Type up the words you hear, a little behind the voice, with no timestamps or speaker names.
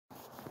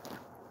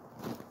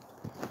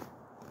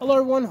Hello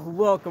everyone,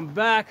 welcome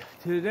back.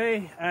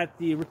 Today, at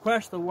the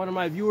request of one of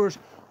my viewers,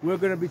 we're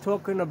going to be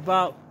talking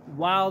about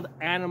wild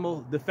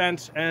animal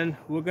defense, and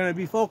we're going to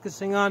be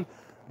focusing on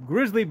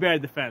grizzly bear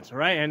defense, all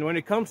right? And when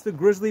it comes to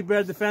grizzly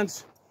bear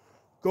defense,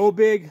 go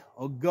big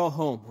or go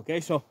home, okay?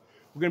 So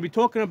we're going to be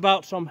talking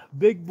about some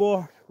big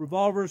bore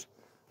revolvers.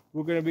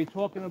 We're going to be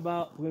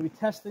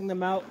testing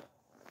them out,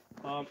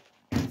 and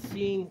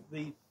seeing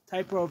the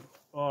type of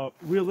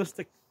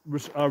realistic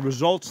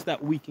results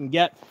that we can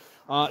get.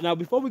 Now,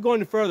 before we go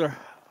any further,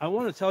 I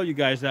want to tell you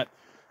guys that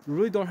you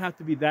really don't have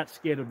to be that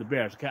scared of the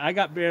bears, okay? I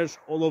got bears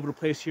all over the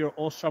place here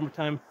all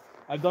summertime.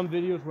 I've done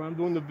videos where I'm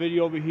doing the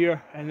video over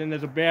here, and then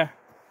there's a bear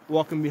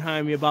walking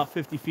behind me about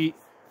 50 feet.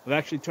 I've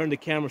actually turned the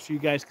camera so you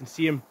guys can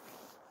see him.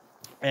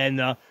 And,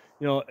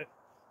 you know,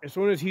 as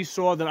soon as he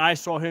saw that I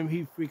saw him,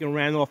 he freaking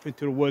ran off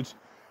into the woods.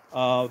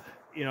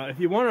 You know, if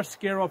you want to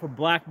scare off a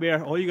black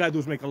bear, all you got to do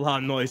is make a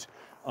lot of noise.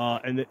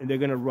 And they're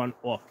going to run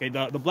off. Okay,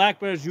 the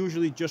black bears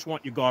usually just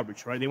want your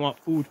garbage, right? They want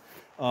food.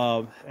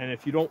 And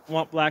if you don't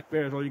want black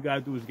bears, all you got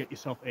to do is get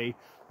yourself a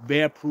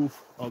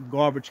bear-proof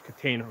garbage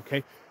container,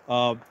 okay?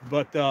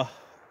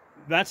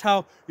 That's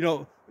how, you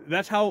know,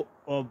 that's how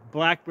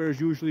black bears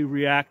usually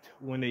react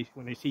when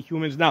they see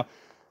humans. Now,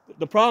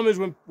 the problem is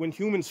when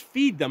humans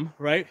feed them,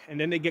 right? And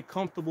then they get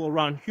comfortable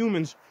around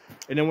humans.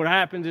 And then what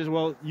happens is,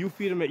 well, you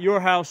feed them at your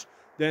house.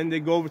 Then they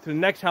go over to the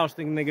next house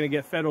thinking they're going to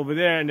get fed over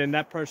there, and then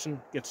that person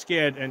gets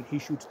scared and he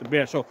shoots the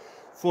bear. So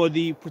for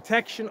the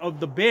protection of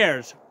the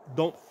bears,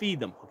 don't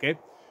feed them, okay?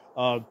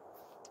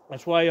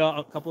 That's why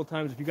a couple of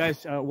times, if you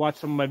guys watch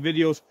some of my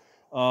videos,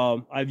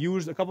 I've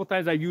used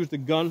the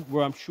gun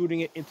where I'm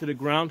shooting it into the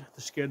ground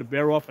to scare the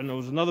bear off. And there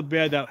was another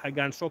bear that had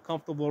gotten so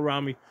comfortable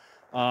around me,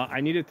 I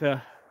needed to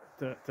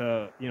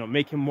you know,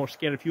 make him more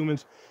scared of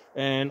humans.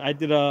 And I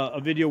did a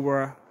video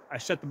where I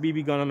set the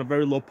BB gun on a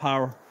very low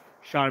power,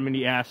 shot him in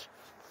the ass.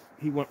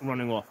 He went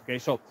running off, okay?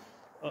 So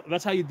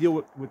that's how you deal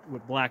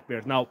with black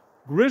bears. Now,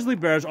 grizzly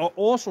bears are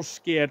also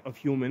scared of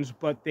humans,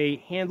 but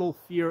they handle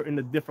fear in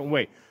a different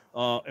way.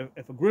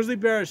 If a grizzly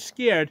bear is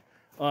scared,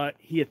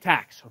 he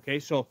attacks, okay?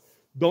 So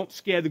don't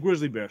scare the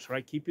grizzly bears,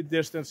 right? Keep your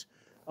distance.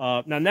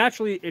 Now,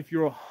 naturally, if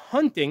you're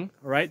hunting,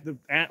 right,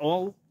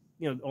 all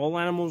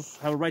animals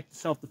have a right to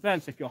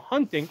self-defense. If you're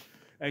hunting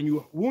and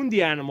you wound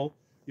the animal,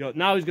 you know,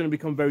 now he's going to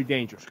become very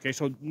dangerous, okay?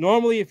 So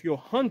normally, if you're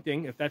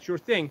hunting, if that's your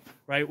thing,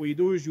 right, what you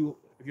do is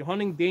if you're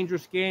hunting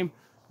dangerous game,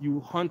 you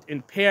hunt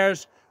in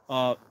pairs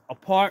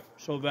apart,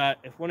 so that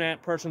if one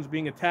person's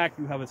being attacked,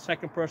 you have a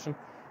second person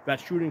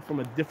that's shooting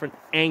from a different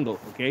angle,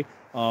 okay?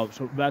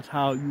 So that's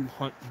how you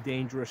hunt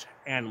dangerous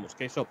animals,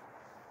 okay? So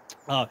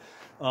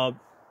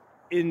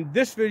in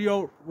this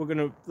video,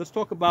 let's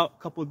talk about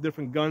a couple of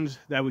different guns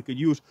that we could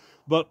use.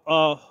 But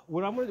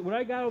what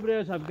I got over there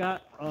is I've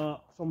got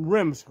some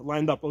rims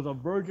lined up. Those are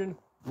virgin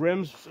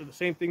rims, so the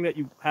same thing that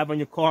you have on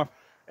your car.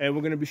 And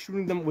we're going to be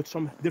shooting them with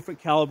some different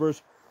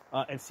calibers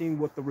and seeing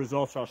what the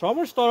results are. So I'm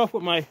going to start off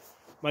with my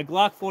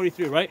Glock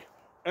 43, right?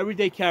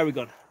 Everyday carry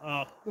gun.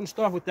 I'm going to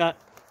start with that.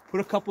 Put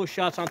a couple of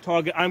shots on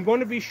target. I'm going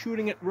to be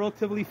shooting it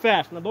relatively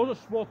fast. Now, those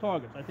are small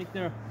targets. I think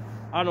they're,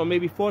 I don't know,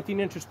 maybe 14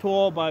 inches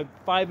tall by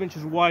 5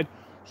 inches wide.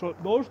 So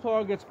those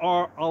targets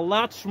are a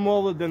lot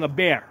smaller than a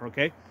bear,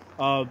 okay?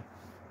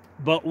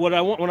 But what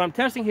I'm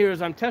testing here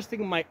is I'm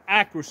testing my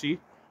accuracy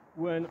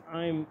when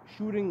I'm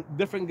shooting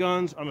different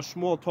guns on a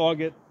small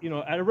target, you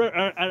know,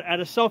 at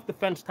a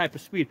self-defense type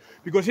of speed.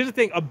 Because here's the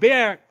thing, a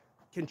bear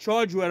can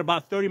charge you at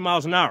about 30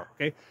 miles an hour,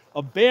 okay?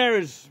 A bear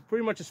is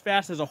pretty much as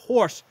fast as a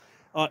horse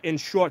in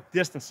short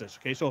distances,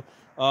 okay? So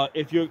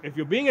if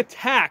you're being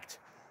attacked,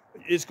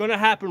 it's going to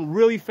happen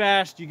really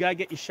fast. You got to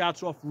get your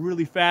shots off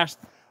really fast.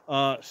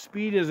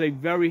 Speed is a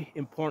very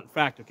important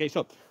factor, okay?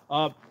 So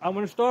I'm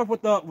going to start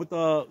with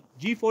the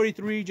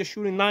G43, just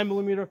shooting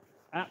 9mm.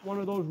 At one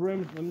of those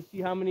rims. Let me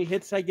see how many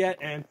hits I get,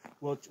 and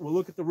we'll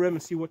look at the rim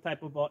and see what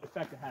type of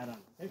effect it had on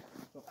it. Okay?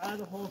 So out of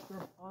the holster,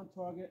 on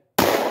target.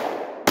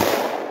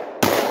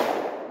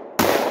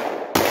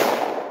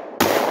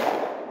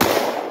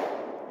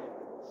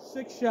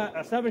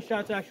 7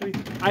 shots actually.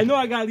 I know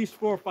I got at least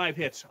 4 or 5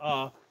 hits.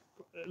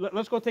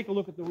 Let's go take a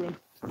look at the rim.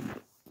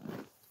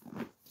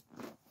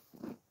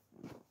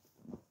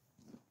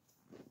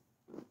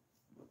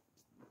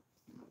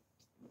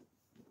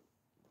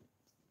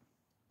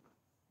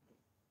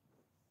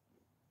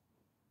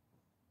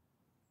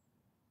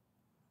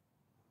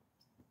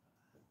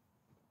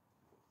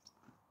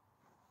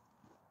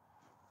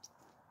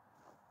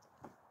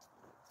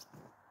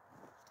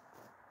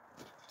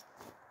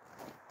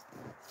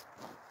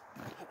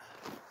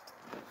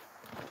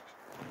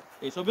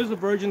 Okay, so this is the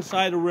virgin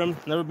side of the rim,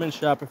 never been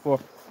shot before.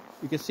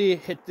 You can see it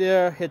hit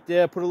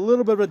there, put a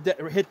little bit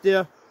of a hit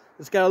there.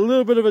 It's got a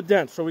little bit of a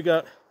dent. So we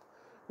got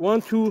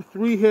 1, 2,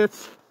 3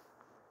 hits,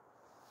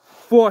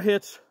 4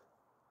 hits,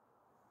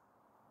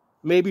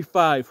 maybe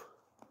 5,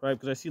 right?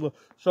 Because I see,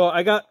 so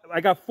I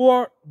got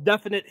 4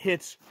 definite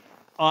hits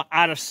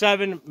out of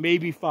 7,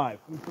 maybe 5.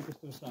 Let me put this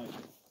to the side.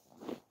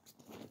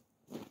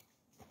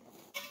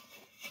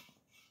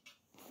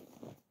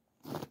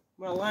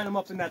 I'm going to line them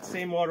up in that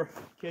same order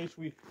in case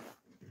we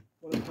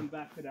when I come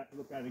back to that to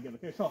look at it again.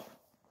 Okay, so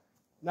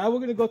now we're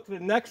gonna go to the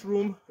next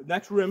rim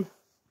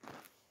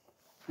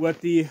with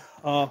the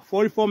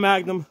 44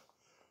 Magnum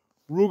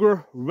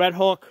Ruger Red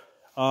Hawk.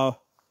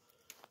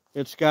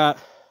 It's got,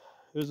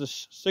 here's a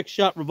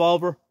 6-shot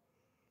revolver.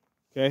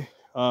 Okay,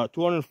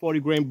 240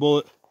 grain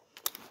bullet.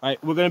 All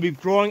right, we're gonna be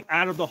drawing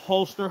out of the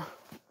holster,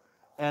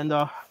 and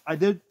I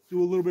did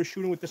do a little bit of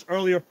shooting with this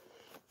earlier.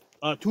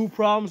 Two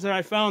problems that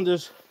I found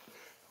is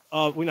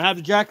when I have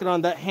the jacket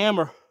on, that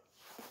hammer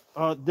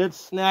did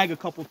snag a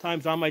couple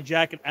times on my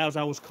jacket as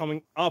I was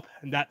coming up,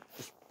 and that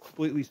just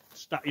completely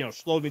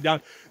slowed me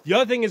down. The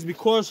other thing is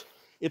because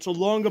it's a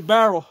longer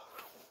barrel,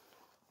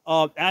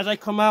 as I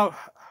come out,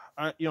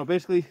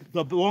 basically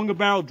the longer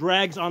barrel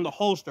drags on the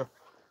holster.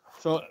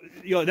 So,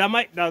 that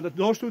might, now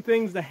those two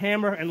things, the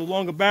hammer and the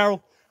longer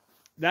barrel,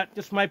 that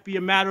just might be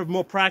a matter of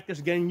more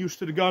practice, getting used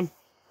to the gun.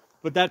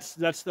 But that's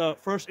the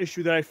first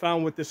issue that I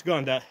found with this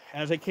gun, that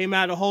as I came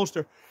out of the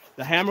holster,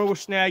 the hammer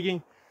was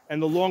snagging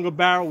and the longer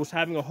barrel was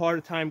having a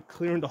harder time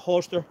clearing the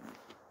holster.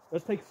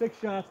 Let's take 6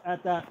 shots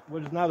at that,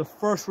 which is now the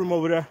first room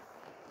over there.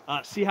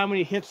 See how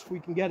many hits we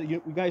can get.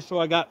 You guys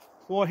saw I got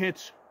 4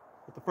 hits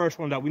with the first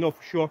one, that we know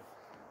for sure.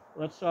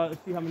 Let's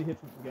see how many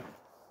hits we can get.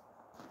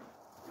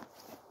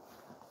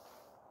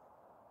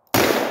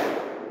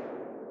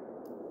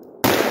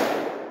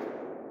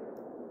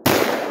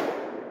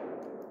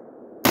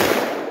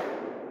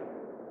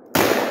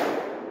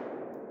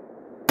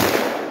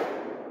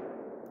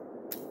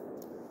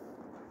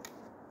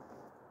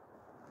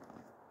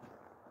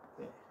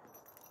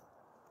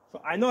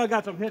 So I know I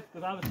got some hits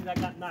because obviously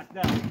that got knocked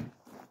down.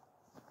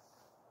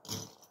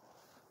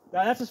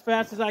 Now that's as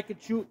fast as I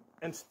could shoot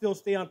and still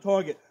stay on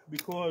target,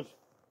 because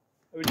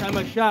every time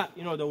I shot,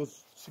 there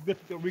was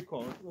significant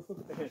recoil. Let's look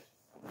at the hits.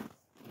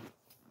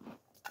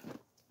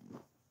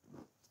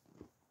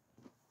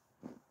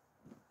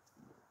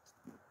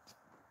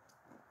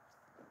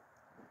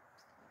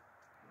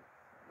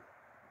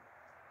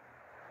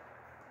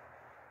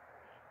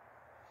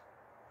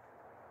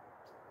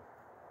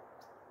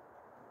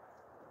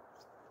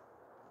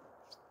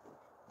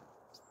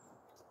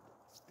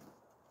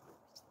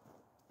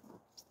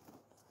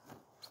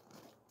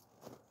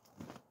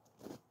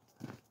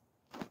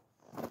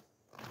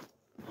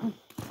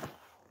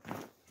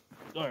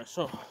 All right,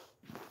 so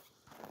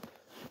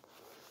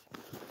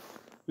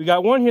we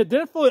got one here.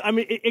 Didn't fully, I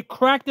mean, it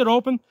cracked it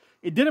open.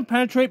 It didn't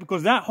penetrate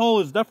because that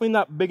hole is definitely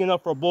not big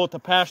enough for a bullet to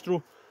pass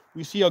through.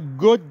 We see a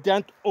good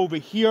dent over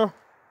here.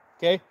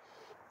 Okay,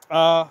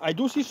 I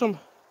do see some.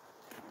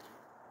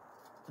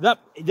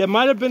 There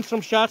might have been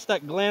some shots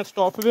that glanced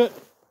off of it,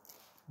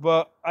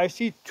 but I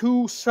see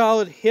 2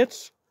 solid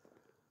hits.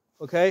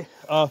 Okay,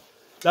 now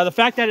the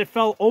fact that it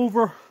fell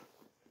over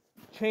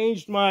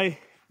changed my,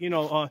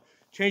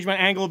 changed my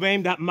angle of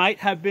aim. That might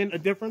have been a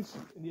difference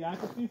in the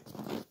accuracy.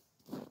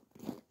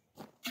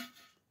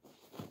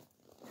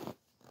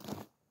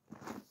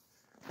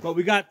 But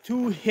we got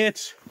 2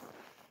 hits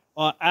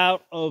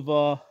out of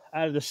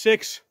the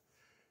 6,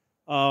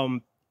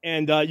 and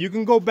you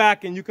can go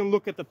back and you can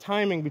look at the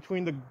timing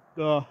between the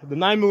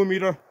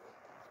 9mm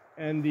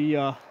and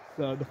the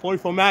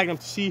 44 Magnum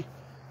to see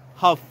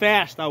how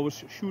fast I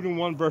was shooting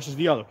one versus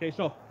the other. Okay,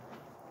 so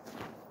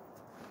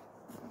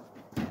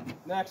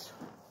next.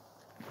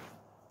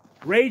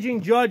 Raging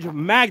Judge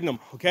Magnum,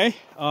 okay?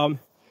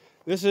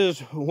 This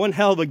is one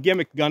hell of a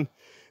gimmick gun.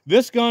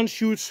 This gun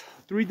shoots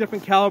 3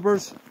 different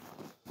calibers.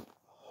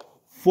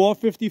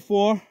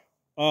 45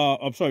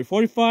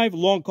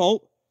 long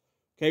Colt,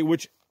 okay,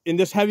 which in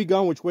this heavy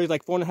gun, which weighs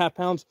like 4.5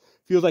 pounds,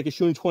 feels like it's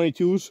shooting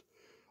 22s.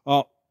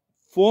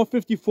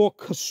 454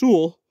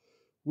 Casull,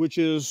 which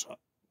is,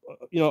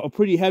 a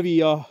pretty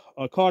heavy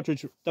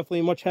cartridge,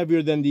 definitely much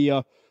heavier than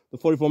the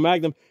 44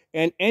 Magnum,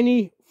 and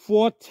any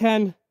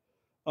 410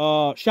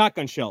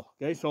 shotgun shell.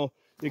 Okay, so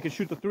you can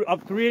shoot the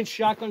 3-inch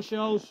shotgun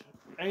shells,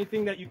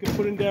 anything that you can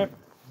put in there,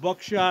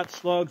 buckshot,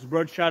 slugs,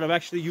 birdshot. I've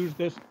actually used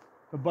this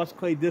to bust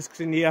clay discs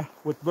in the air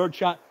with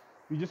birdshot.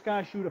 You just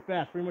gotta shoot it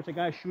fast. Pretty much I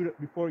gotta shoot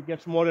it before it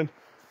gets more than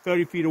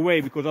 30 feet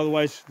away, because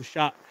otherwise the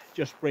shot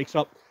just breaks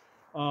up.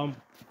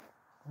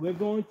 We're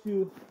going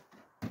to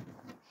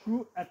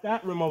shoot at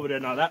that rim over there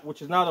now,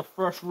 which is now the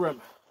first rim.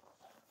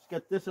 Let's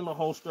get this in the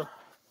holster.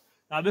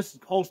 Now this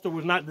holster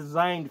was not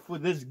designed for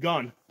this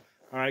gun.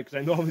 All right, because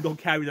I normally don't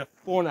carry that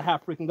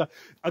 4.5 freaking gun.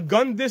 A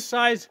gun this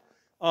size,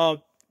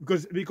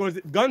 because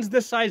guns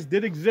this size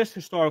did exist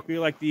historically,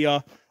 like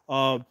the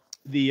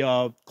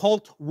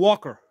Colt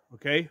Walker,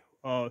 okay,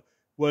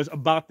 was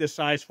about this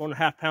size,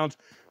 4.5 pounds.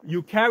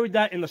 You carried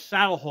that in the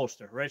saddle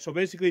holster, right? So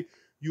basically,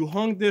 you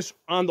hung this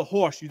on the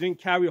horse. You didn't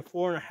carry a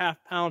 4.5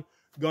 pound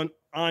gun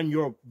on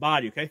your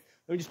body, okay?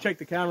 Let me just check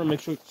the camera, make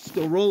sure it's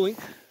still rolling.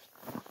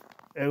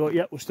 There we go.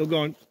 Yeah, we're still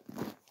going.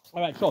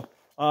 All right, so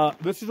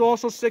this is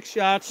also 6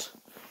 shots.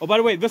 Oh, by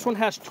the way, this one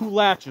has 2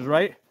 latches,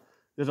 right?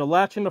 There's a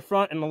latch in the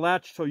front and a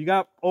latch, so you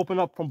got to open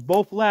up from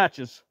both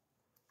latches.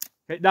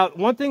 Okay, now,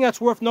 one thing that's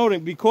worth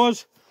noting,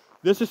 because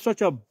this is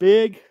such a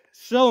big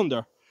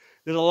cylinder,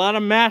 there's a lot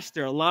of mass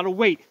there, a lot of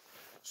weight.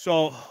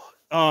 So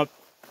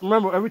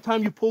remember, every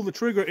time you pull the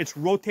trigger, it's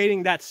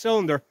rotating that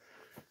cylinder.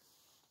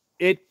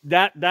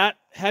 That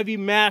heavy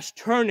mass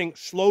turning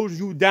slows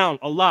you down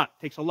a lot.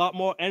 Takes a lot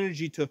more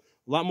energy, a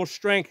lot more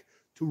strength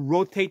to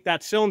rotate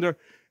that cylinder.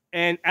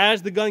 And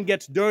as the gun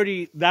gets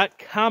dirty, that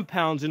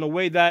compounds in a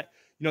way that,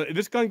 you know, if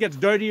this gun gets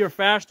dirtier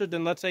faster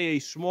than, let's say, a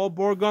small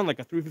bore gun, like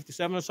a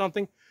 357 or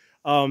something,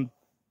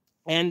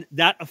 and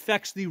that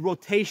affects the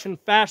rotation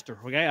faster,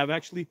 okay? I've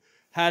actually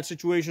had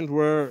situations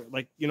where,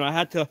 like, you know, I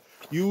had to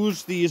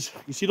use these,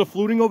 you see the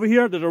fluting over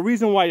here? There's a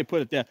reason why you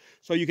put it there.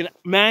 So you can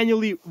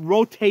manually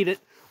rotate it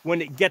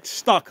when it gets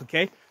stuck,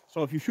 okay?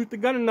 So if you shoot the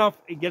gun enough,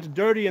 it gets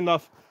dirty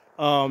enough,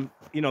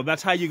 you know,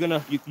 that's how you're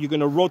gonna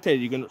rotate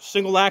it. You're gonna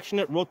single action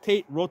it,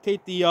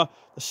 rotate the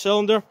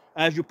cylinder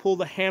as you pull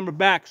the hammer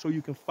back so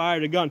you can fire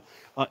the gun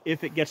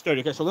if it gets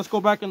dirty. Okay, so let's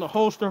go back in the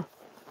holster. I'm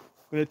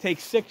gonna take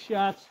 6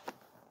 shots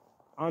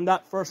on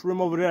that first rim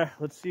over there.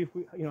 Let's see if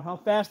we, you know, how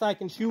fast I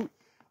can shoot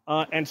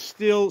and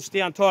still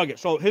stay on target.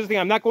 So here's the thing,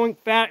 I'm not going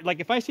fast.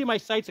 Like, if I see my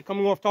sights are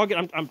coming off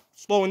target, I'm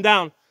slowing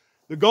down.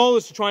 The goal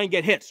is to try and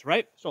get hits,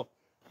 right? So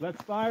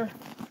let's fire.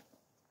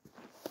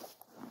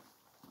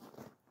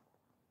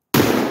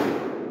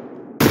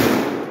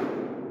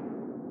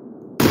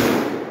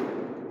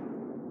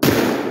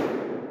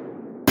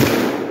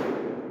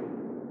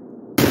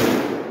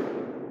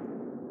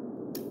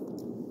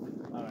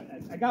 All right,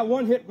 I got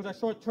one hit because I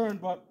saw it turn,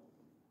 but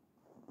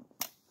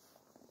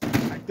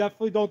I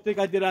definitely don't think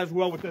I did as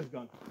well with this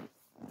gun.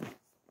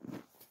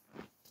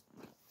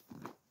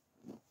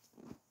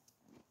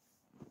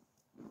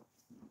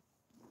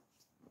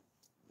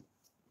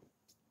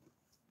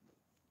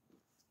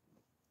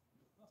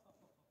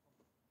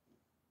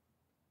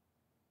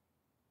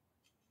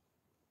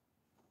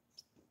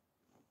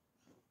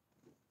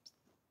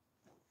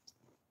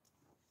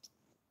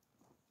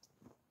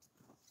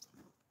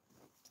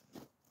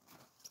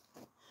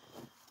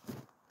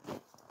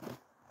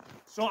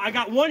 So I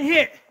got one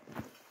hit,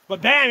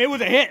 but bam, it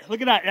was a hit. Look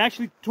at that, it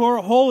actually tore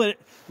a hole in it.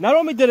 Not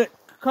only did it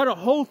cut a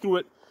hole through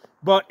it,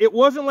 but it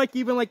wasn't like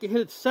even like it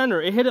hit its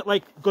center. It hit it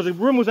like, because the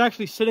rim was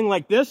actually sitting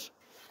like this,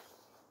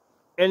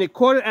 and it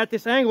caught it at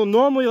this angle.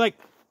 Normally, like,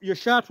 your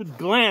shots would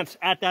glance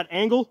at that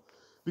angle.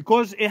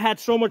 Because it had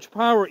so much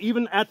power,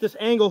 even at this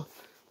angle,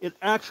 it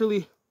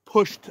actually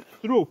pushed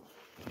through.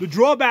 The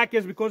drawback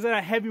is because of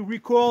that heavy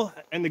recoil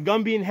and the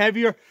gun being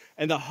heavier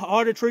and the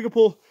harder trigger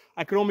pull,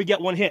 I could only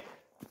get one hit.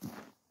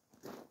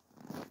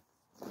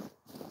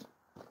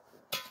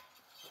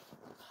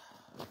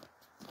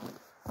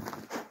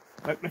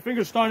 My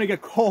finger's starting to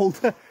get cold.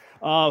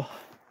 I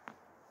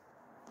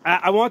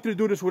wanted to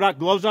do this without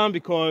gloves on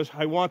because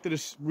I wanted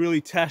to really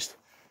test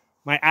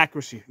my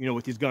accuracy, you know,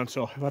 with these guns.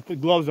 So if I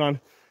put gloves on,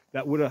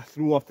 that would have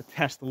threw off the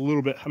test a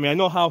little bit. I mean, I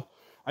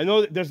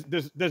know that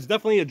there's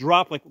definitely a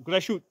drop, like, because I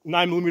shoot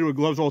 9mm with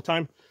gloves all the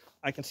time.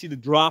 I can see the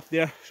drop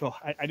there, so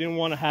I didn't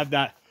want to have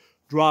that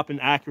drop in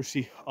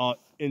accuracy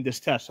in this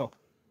test. So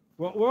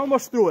we're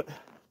almost through it.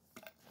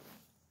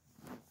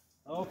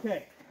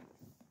 Okay.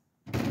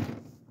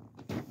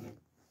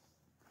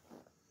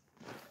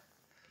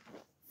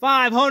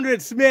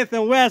 .500 Smith &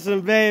 Wesson,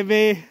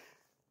 baby.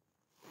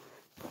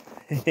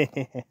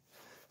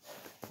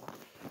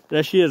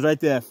 There she is right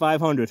there,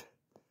 500.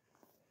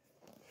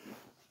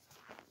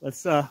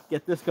 Let's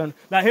get this gun.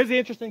 Now, here's the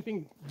interesting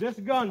thing. This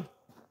gun,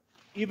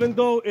 even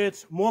though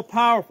it's more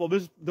powerful,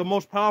 this is the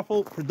most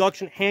powerful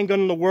production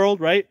handgun in the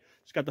world, right?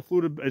 It's got the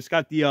fluted, it's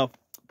got the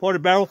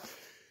ported barrel.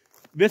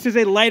 This is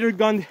a lighter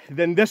gun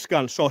than this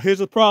gun. So here's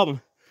the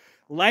problem.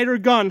 Lighter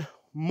gun,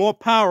 more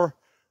power,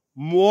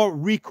 more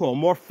recoil,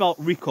 more felt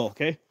recoil,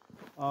 okay?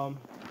 So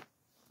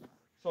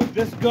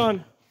this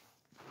gun,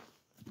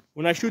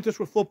 when I shoot this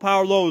with full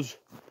power loads,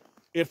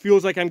 it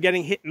feels like I'm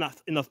getting hit in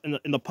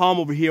the palm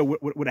over here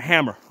with a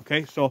hammer,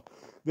 okay? So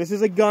this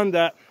is a gun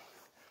that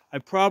I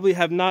probably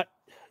have not,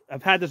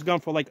 I've had this gun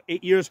for like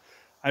 8 years.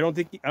 I don't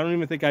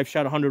even think I've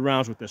shot 100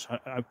 rounds with this.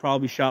 I've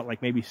probably shot like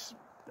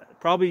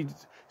probably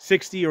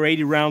 60 or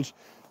 80 rounds.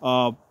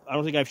 I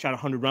don't think I've shot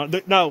 100 rounds.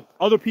 Now,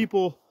 other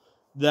people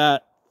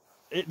that,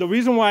 the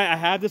reason why I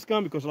have this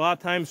gun, because a lot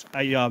of times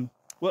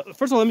well,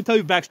 first of all, let me tell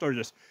you the backstory of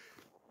this.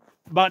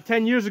 About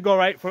 10 years ago,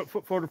 right,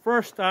 for the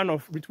first, I don't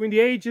know, between the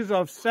ages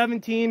of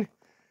 17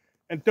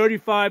 and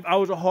 35, I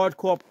was a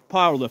hardcore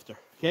power lifter,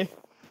 okay?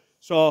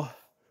 So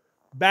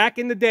back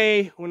in the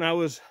day when I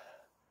was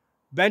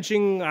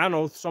benching, I don't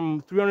know,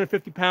 some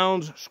 350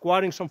 pounds,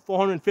 squatting some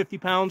 450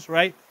 pounds,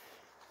 right?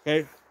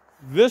 Okay,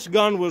 this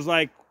gun was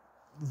like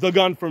the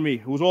gun for me.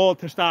 It was all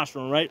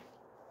testosterone, right?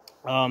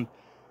 A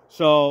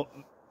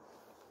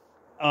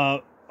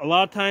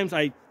lot of times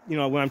when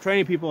I'm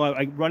training people,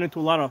 I run into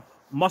a lot of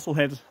muscle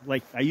heads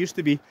like I used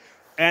to be,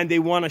 and they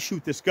want to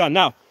shoot this gun.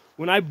 Now,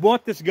 when I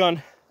bought this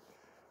gun,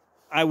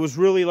 I was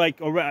really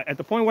like, at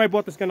the point where I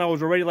bought this gun, I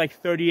was already like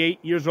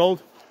 38 years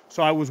old.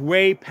 So I was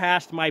way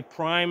past my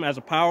prime as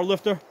a power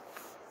lifter.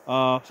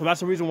 So that's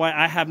the reason why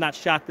I have not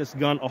shot this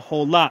gun a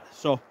whole lot.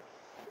 So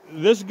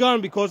this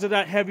gun, because of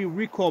that heavy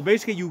recoil,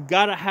 basically you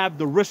gotta have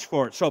the wrist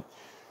for it. So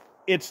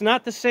it's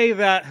not to say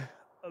that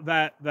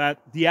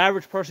the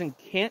average person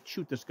can't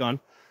shoot this gun.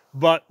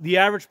 but the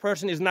average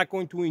person is not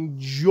going to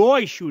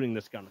enjoy shooting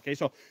this gun, okay?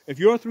 So if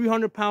you're a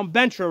 300-pound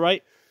bencher,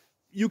 right,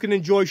 you can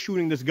enjoy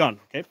shooting this gun,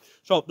 okay?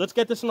 So let's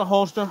get this in the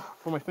holster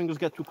before my fingers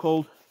get too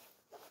cold.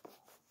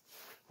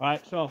 All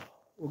right, so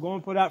we're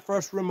going for that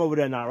first rim over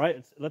there now,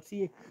 right? Let's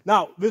see.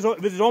 Now, this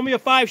is only a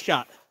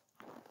 5-shot.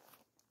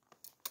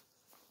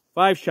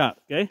 5-shot,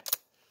 okay?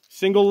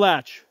 Single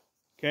latch,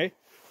 okay?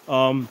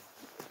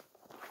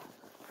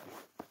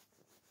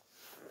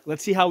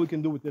 Let's see how we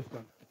can do with this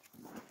gun.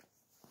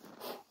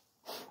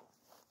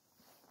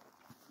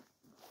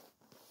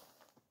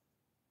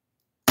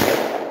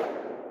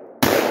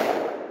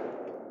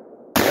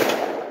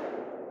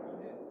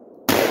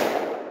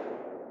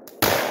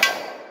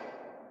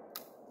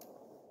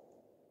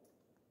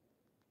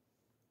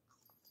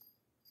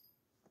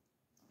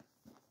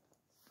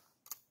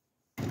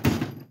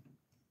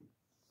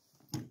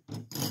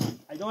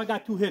 I know I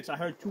got 2 hits. I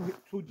heard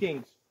two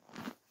dings.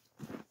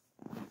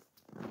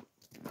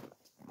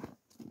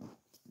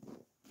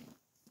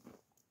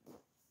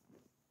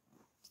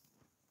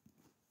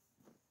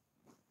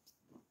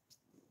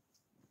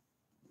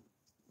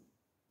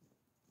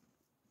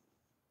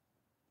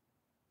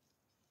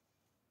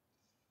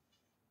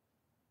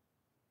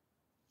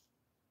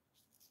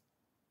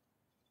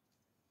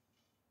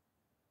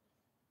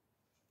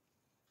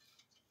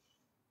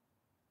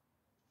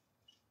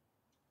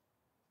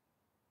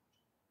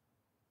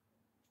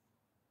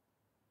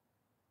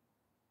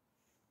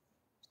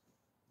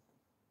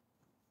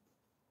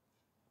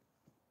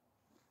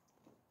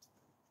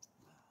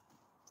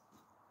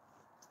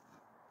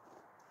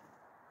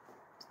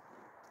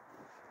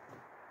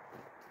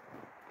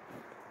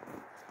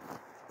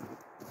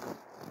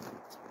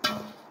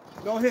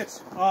 No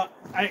hits.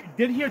 I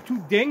did hear 2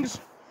 dings,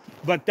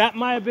 but that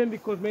might have been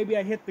because maybe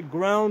I hit the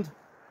ground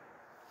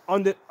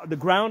on the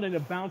ground and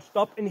it bounced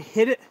up and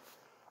hit it.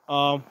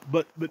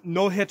 But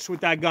no hits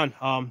with that gun.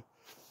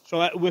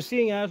 So we're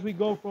seeing as we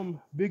go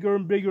from bigger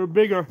and bigger and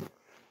bigger,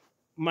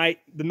 the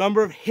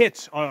number of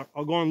hits are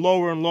going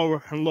lower and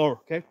lower and lower.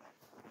 Okay.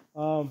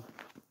 So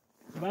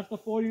that's the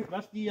 40.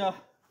 That's the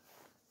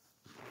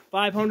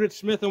 500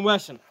 Smith &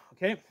 Wesson.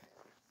 Okay.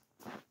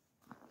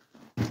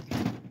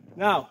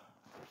 Now.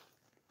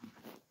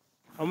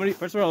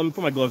 First of all, let me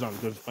put my gloves on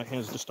because my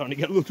hands are just starting to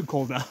get a little too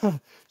cold now.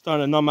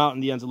 Starting to numb out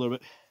in the ends a little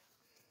bit.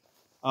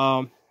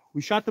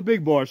 We shot the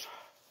big bores.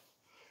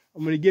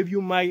 I'm going to give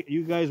you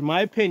guys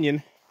my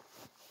opinion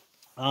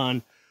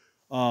on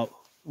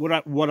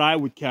what I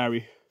would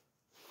carry.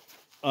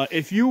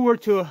 If you were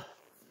to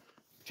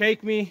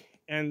take me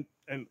and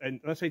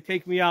let's say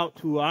take me out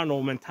to, I don't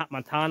know,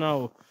 Montana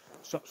or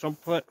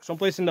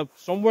someplace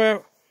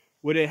somewhere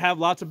where they have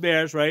lots of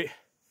bears, right?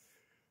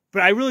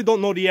 But I really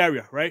don't know the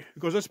area, right?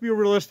 Because let's be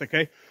realistic,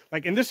 okay?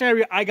 Like in this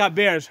area, I got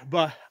bears,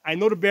 but I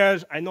know the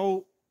bears. I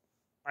know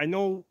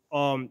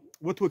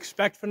what to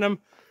expect from them.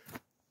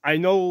 I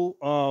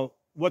know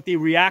what they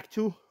react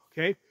to,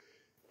 okay?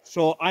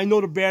 So I know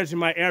the bears in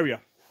my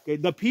area. Okay,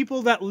 the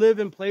people that live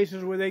in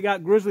places where they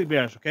got grizzly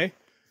bears, okay?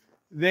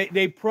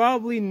 They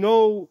probably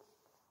know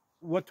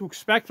what to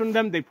expect from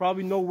them. They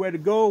probably know where to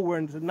go, where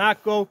to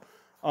not go.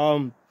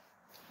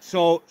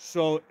 So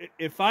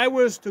if I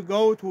was to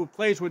go to a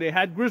place where they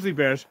had grizzly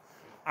bears,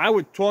 I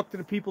would talk to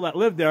the people that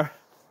live there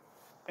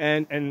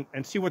and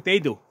see what they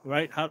do,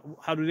 right?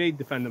 How do they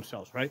defend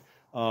themselves, right?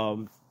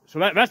 So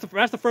that's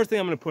the first thing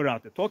I'm going to put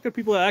out there. Talk to the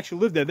people that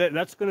actually live there.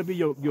 That's going to be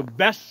your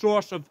best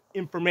source of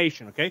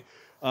information, okay?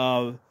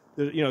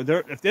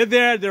 If they're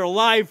there, they're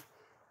alive.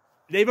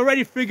 They've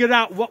already figured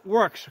out what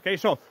works, okay?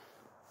 So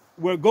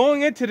we're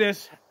going into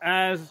this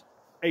as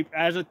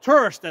a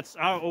tourist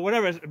or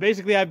whatever.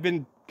 Basically, I've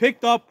been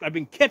picked up, I've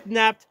been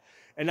kidnapped,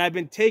 and I've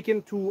been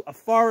taken to a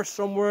forest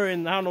somewhere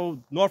in, I don't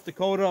know, North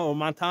Dakota or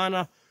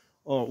Montana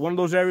or one of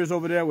those areas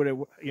over there where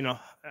they,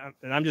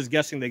 and I'm just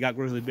guessing they got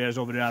grizzly bears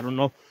over there. I don't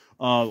know,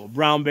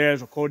 brown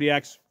bears or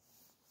Kodiaks.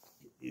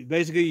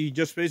 Basically, you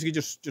just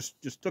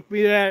took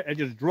me there and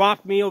just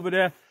dropped me over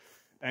there,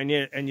 and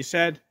you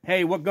said,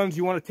 hey, what guns do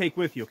you want to take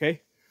with you? Okay,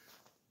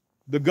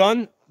 the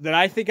gun that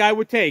I think I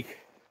would take.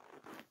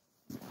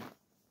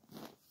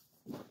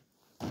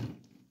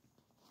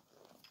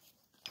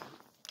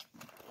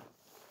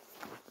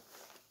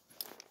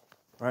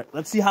 All right,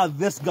 let's see how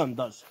this gun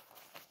does.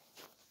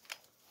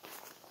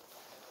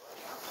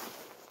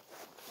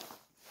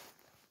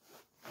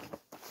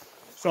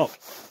 So,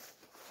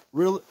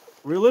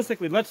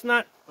 realistically, let's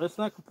not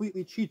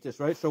completely cheat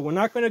this, right? So we're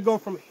not going to go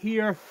from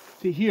here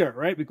to here,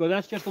 right? Because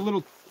that's just a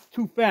little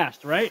too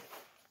fast, right?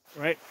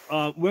 Right?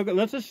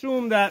 Let's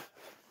assume that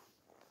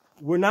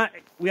we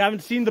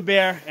haven't seen the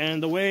bear,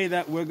 and the way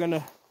that we're going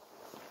to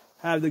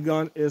have the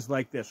gun is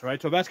like this,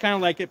 right? So that's kind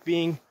of like it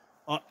being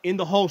in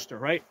the holster,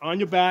 right? On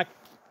your back.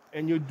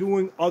 And you're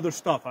doing other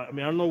stuff. I mean,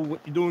 I don't know what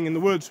you're doing in the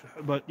woods,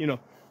 but you're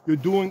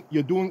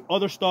doing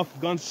other stuff.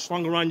 Guns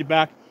slung around your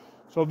back.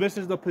 So this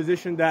is the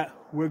position that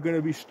we're going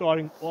to be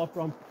starting off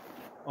from.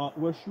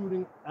 We're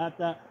shooting at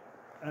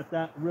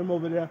that rim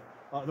over there,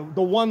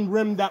 the one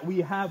rim that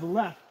we have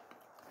left.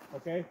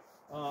 Okay.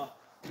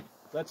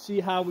 Let's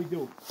see how we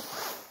do.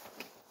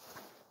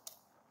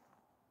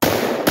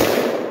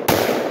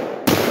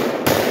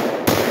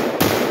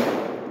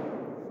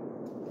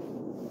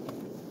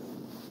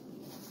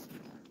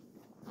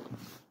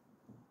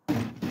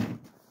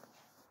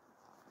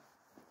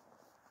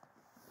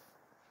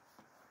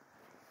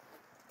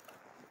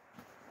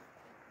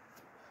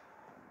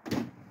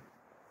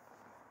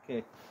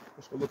 Okay,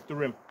 let's go look at the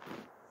rim.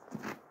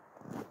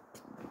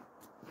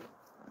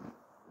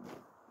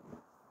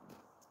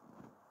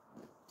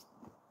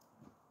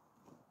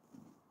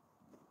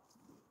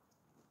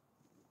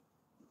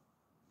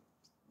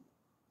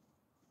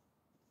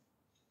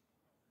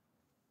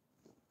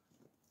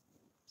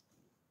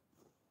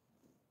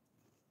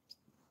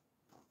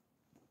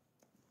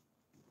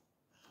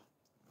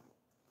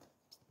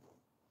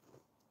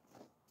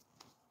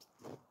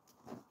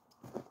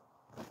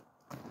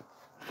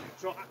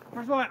 So,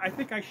 first of all, I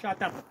think I shot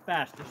that the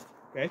fastest,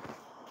 okay?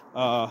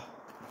 Now,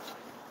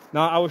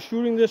 I was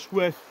shooting this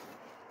with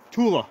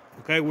Tula,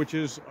 okay, which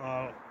is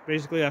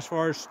basically, as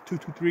far as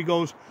 223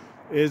 goes,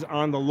 is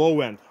on the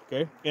low end,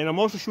 okay? And I'm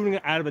also shooting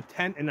it out of a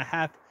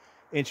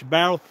 10.5-inch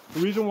barrel. The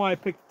reason why I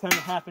picked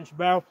 10.5-inch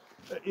barrel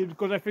is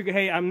because I figured,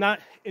 hey, I'm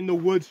not in the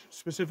woods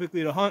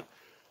specifically to hunt.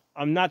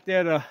 I'm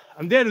there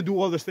to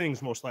do other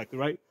things, most likely,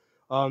 right?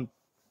 I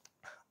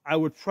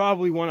would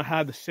probably want to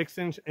have the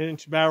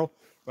 6-inch barrel,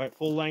 right,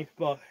 full length.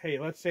 But hey,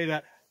 let's say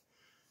that,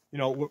 you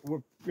know,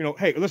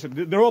 hey,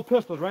 listen, they're all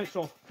pistols, right?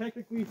 So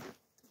technically,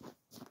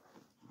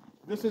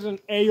 this is an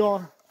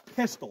AR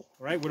pistol,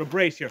 right, with a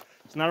brace here.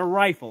 It's not a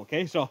rifle,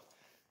 okay? So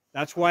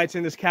that's why it's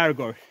in this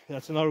category.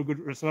 That's another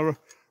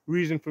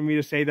reason for me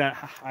to say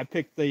that I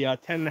picked the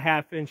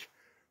 10.5-inch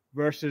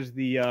versus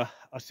the a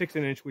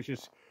 6-inch, which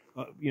is,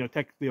 you know,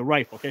 technically a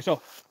rifle. Okay,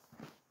 so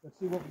let's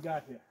see what we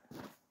got here.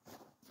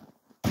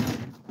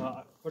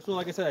 First of all,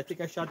 like I said, I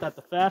think I shot that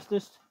the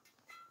fastest.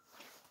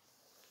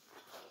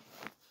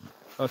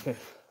 Okay.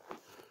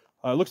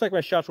 It looks like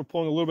my shots were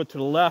pulling a little bit to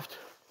the left.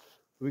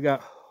 We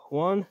got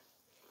 1,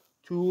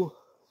 2,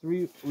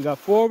 3. We got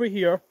 4 over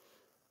here.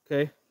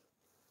 Okay.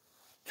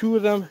 2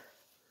 of them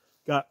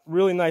got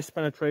really nice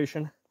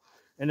penetration.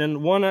 And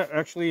then one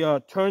actually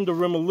turned the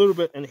rim a little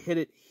bit and hit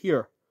it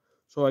here.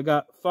 So I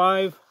got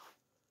 5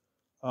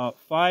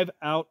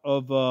 out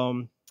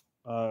of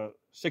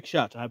 6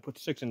 shots. I put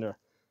 6 in there.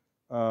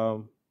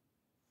 That's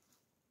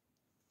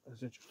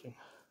interesting.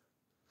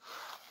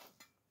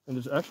 And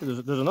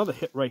there's another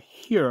hit right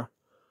here.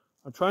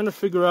 I'm trying to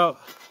figure out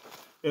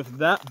if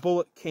that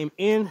bullet came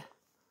in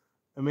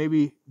and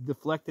maybe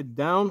deflected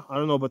down. I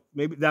don't know, but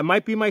maybe that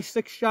might be my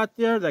 6th shot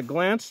there that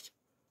glanced.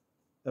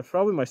 That's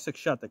probably my 6th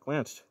shot that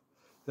glanced.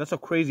 That's a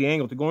crazy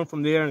angle to go in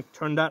from there and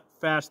turn that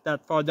fast,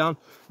 that far down.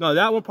 No,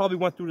 that one probably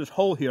went through this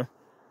hole here.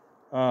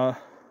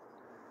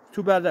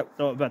 Too bad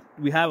that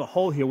we have a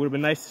hole here. Would have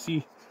been nice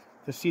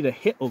to see the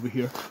hit over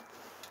here,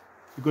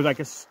 because I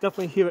can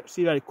definitely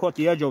see that it caught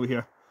the edge over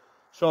here.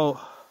 So,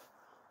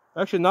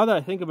 actually, now that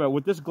I think about it,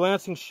 with this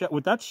glancing shot,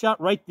 with that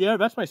shot right there,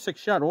 that's my 6th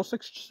shot. All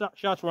 6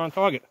 shots were on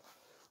target.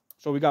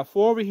 So we got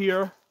 4 over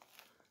here,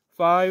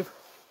 5,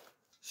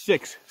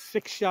 6.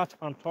 6 shots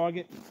on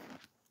target.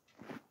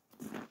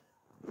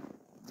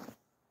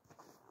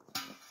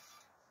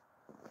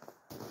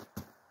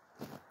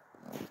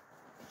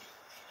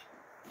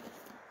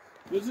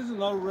 This is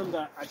another rim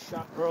that I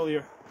shot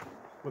earlier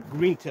with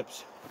green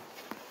tips.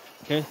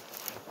 Okay,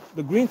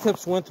 the green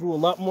tips went through a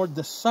lot more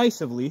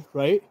decisively,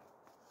 right?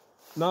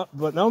 But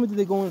not only did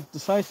they go in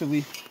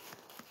decisively,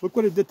 look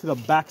what it did to the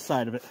back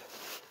side of it.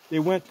 They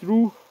went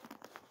through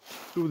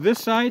this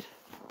side,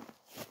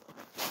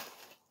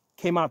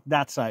 came out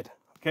that side.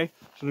 Okay,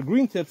 so the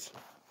green tips,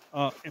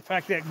 in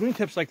fact, that green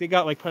tips, like, they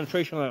got like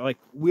penetration at like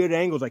weird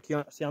angles, like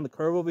you see on the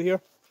curve over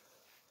here.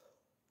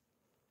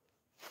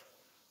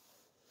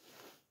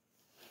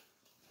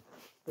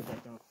 Put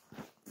that down.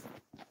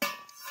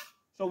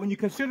 So when you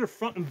consider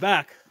front and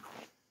back,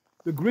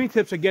 the green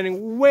tips are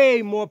getting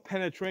way more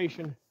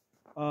penetration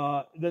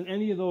than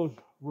any of those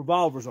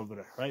revolvers over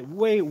there, right?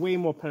 Way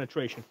more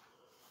penetration.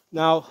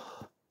 Now,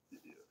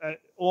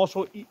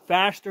 also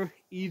faster,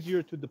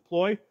 easier to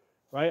deploy,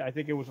 right? I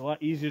think it was a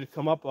lot easier to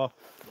come up.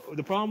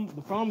 The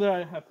problem that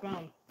I have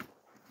found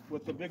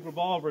with the big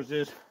revolvers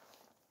is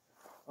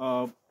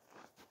the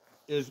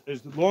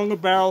longer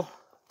barrel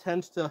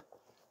tends to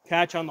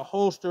catch on the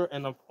holster,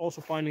 and I'm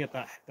also finding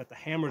that the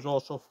hammer's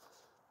also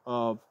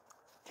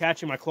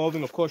catching my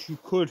clothing. Of course, you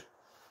could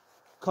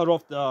cut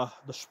off the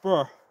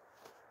spur.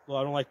 Well,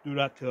 I don't like to do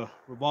that to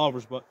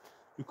revolvers, but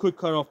you could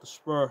cut off the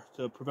spur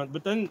to prevent.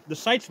 But then the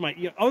sights might,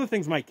 other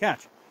things might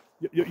catch.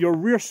 Your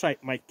rear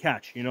sight might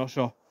catch, you know.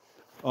 So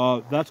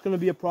that's going to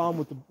be a problem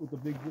with the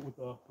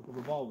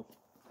revolvers.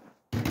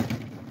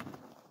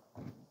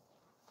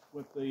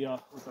 With the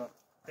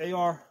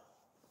AR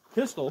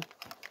pistol.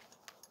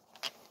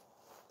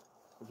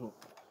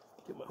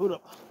 Get my hood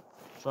up.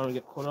 Trying to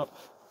get caught up.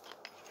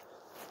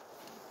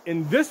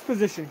 In this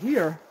position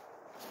here,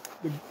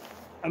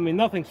 I mean,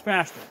 nothing's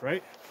faster,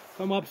 right?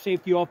 Come up,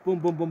 safety off, boom,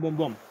 boom, boom, boom,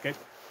 boom. Okay,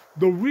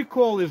 the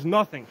recoil is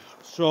nothing.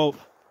 So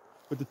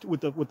with the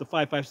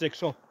 5.56,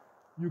 so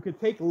you can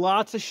take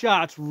lots of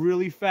shots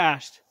really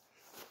fast,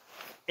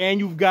 and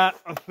you've got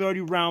a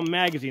 30-round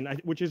magazine,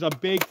 which is a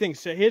big thing.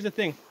 So here's the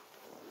thing.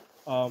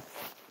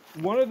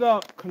 One of the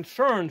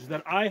concerns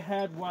that I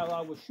had while I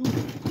was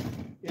shooting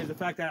is the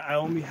fact that I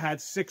only had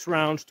 6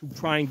 rounds to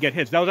try and get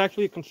hits. That was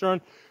actually a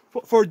concern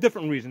for a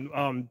different reason.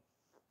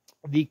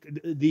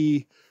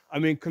 I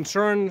mean,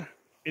 concern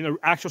in an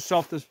actual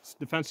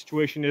self-defense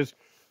situation is,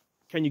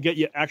 can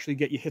you actually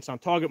get your hits on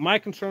target? My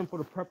concern for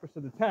the purpose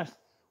of the test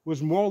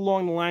was more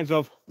along the lines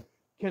of,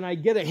 can I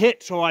get a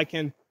hit so I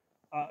can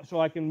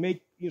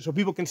make, so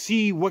people can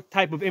see what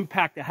type of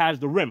impact it has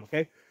the rim,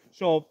 okay?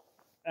 So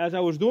as I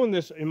was doing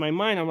this in my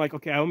mind, I'm like,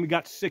 okay, I only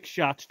got 6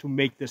 shots to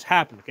make this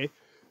happen, okay?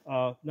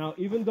 Now,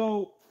 even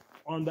though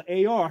on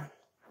the AR,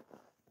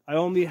 I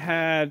only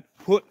had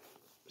put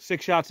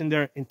 6 shots in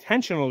there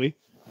intentionally,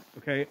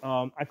 okay,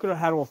 I could have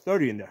had all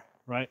 30 in there,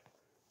 right?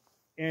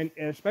 And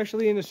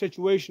especially in a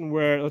situation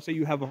where, let's say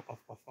you have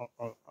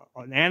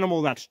an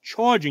animal that's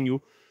charging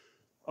you,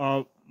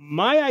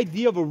 my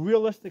idea of a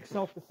realistic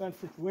self-defense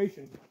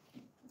situation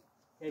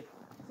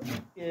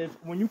is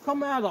when you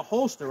come out of the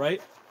holster,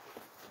 right,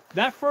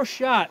 that first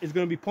shot is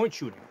going to be point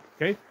shooting,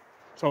 okay?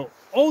 So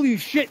holy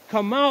shit,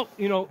 come out,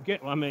 you know,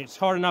 I mean, it's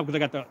hard enough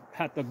because I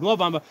got the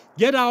glove on, but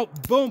get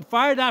out, boom,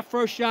 fire that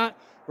first shot,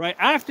 right?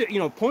 After, you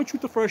know, point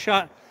shoot the first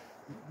shot,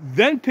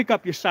 then pick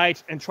up your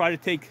sights and try to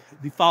take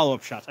the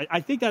follow-up shots. I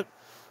think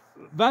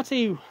that's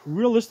a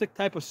realistic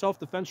type of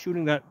self-defense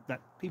shooting that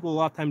people a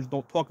lot of times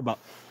don't talk about.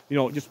 You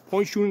know, just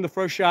point shooting the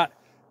first shot,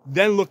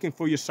 then looking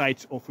for your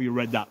sights or for your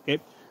red dot, okay?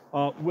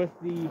 With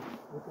the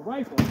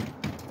rifle,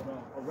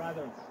 or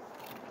rather,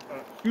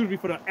 excuse me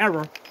for the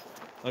error,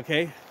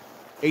 okay?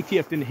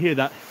 ATF didn't hear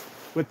that.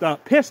 With the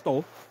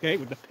pistol, okay,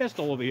 with the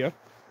pistol over here,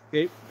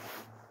 okay,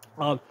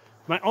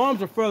 my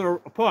arms are further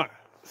apart.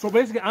 So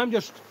basically, I'm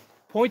just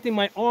pointing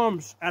my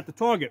arms at the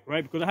target,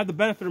 right? Because I have the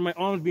benefit of my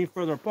arms being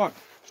further apart.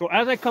 So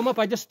as I come up,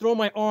 I just throw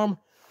my arm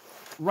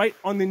right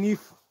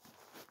underneath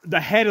the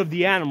head of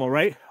the animal,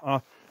 right?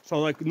 So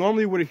like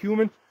normally with a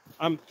human,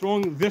 I'm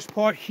throwing this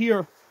part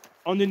here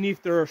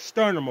underneath their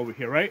sternum over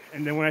here, right?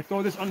 And then when I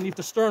throw this underneath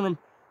the sternum,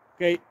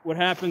 okay, what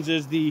happens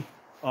is the,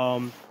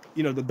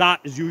 you know, the dot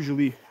is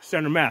usually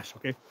center mass,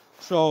 okay?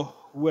 So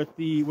with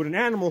an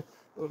animal,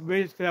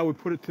 basically I would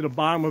put it to the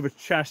bottom of its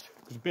chest,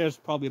 because the bear's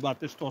probably about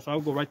this tall, so I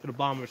would go right to the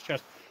bottom of its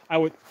chest. I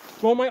would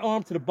throw my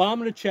arm to the bottom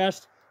of the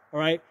chest, all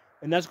right?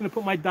 And that's going to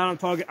put my dot on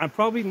target. I'm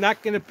probably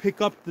not going to pick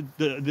up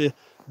the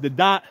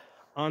dot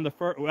on the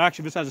first, well,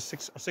 actually this has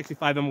a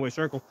 65 MOA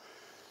circle.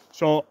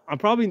 So I'm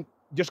probably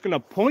just going to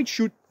point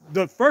shoot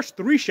the first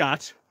 3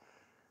 shots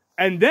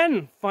and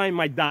then find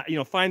my dot, you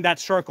know, find that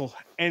circle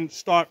and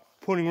start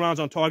putting rounds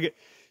on target.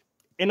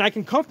 And I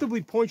can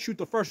comfortably point shoot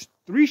the first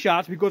 3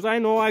 shots because I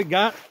know I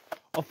got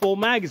a full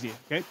magazine,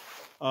 okay?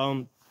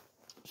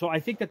 So I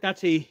think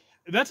that's I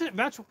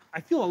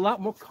feel a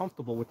lot more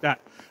comfortable with that.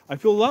 I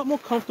feel a lot more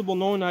comfortable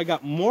knowing I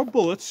got more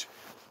bullets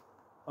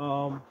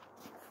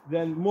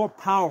than more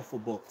powerful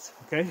bullets,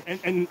 okay?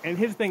 And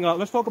here's the thing,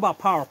 let's talk about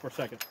power for a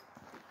second.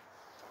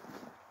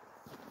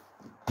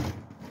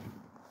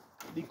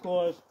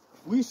 Because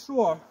here's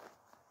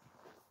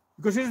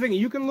the thing,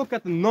 you can look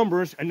at the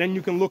numbers and then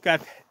you can look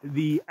at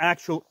the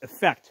actual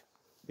effect.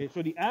 Okay,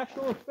 so the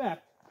actual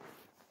effect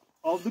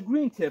of the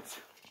green tips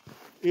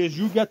is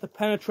you get to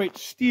penetrate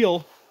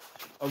steel,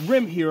 a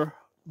rim here,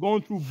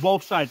 going through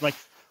both sides, like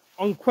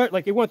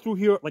it went through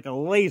here like a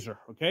laser,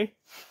 okay?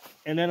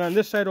 And then on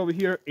this side over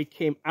here, it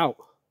came out,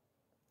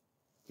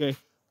 okay?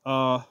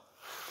 Now,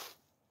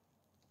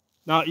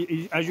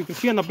 as you can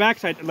see on the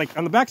backside, like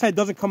on the backside, it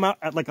doesn't come out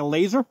at like a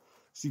laser,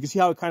 so you can see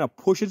how it kind of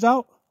pushes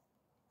out,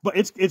 but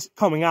it's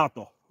coming out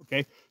though,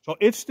 okay? So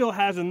it still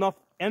has enough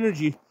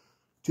energy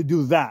to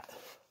do that.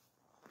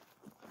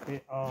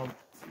 Okay,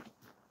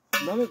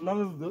 none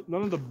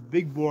of the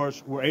big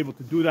bores were able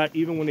to do that,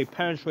 even when they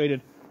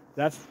penetrated.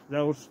 That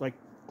was like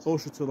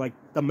closer to like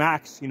the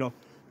max, you know,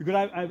 because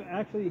I've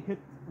actually hit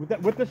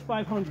with this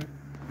 500.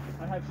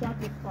 I have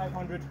shot this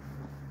 500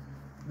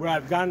 where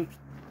I've gotten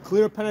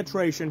clear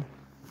penetration,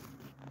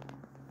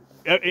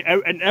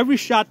 and every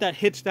shot that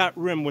hits that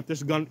rim with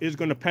this gun is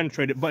going to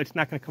penetrate it, but it's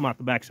not going to come out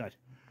the backside,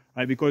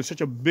 right? Because it's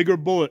such a bigger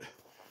bullet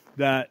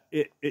that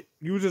it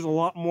uses a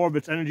lot more of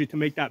its energy to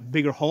make that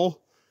bigger hole.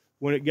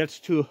 When it gets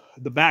to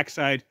the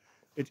backside,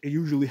 it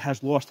usually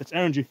has lost its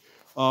energy.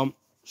 So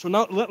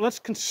now let's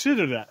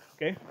consider that,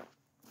 okay?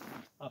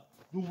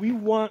 Do we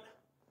want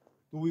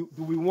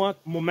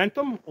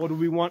momentum or do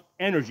we want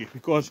energy?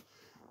 Because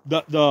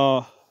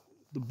the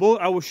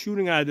bullet I was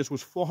shooting at this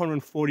was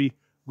 440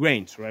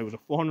 grains, right? It was a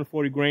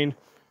 440 grain.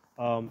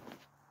 Let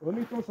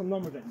me throw some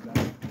numbers at you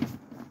guys.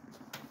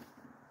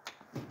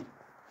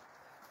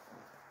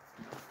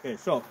 Okay,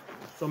 so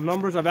some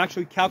numbers. I've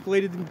actually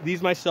calculated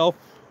these myself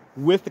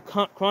with the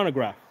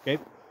chronograph, okay?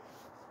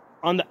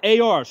 On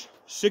the ARs,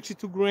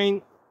 62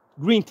 grain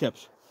green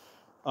tips,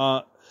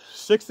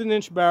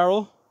 16-inch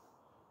barrel,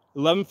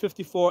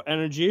 1154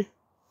 energy,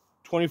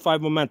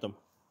 25 momentum.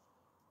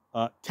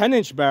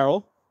 10-inch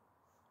barrel,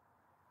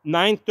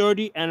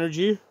 930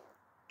 energy,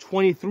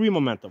 23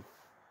 momentum.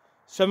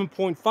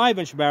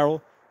 7.5-inch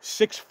barrel,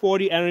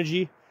 640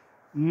 energy,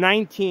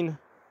 19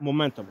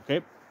 momentum,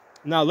 okay?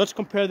 Now let's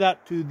compare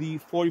that to the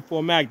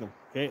 44 Magnum,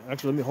 okay?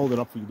 Actually, let me hold it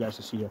up for you guys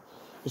to see here.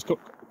 Let's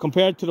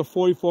compare it to the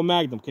 44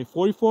 Magnum, okay?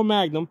 44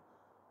 Magnum,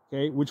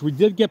 okay, which we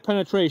did get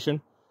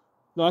penetration.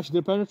 No, actually, did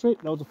it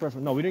penetrate? That was the first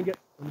one. No, we didn't get,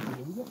 Let me see.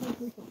 Did we get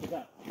penetration for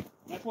that?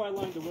 That's why I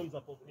lined the rims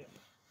up over here.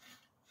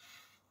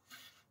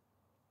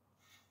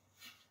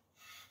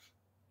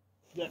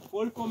 Yeah,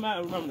 44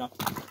 mag. Remember now,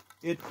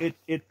 it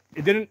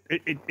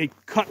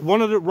cut,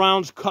 one of the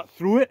rounds cut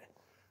through it,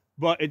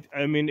 but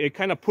it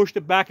kind of pushed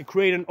it back. It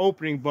created an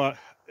opening, but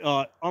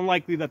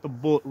unlikely that the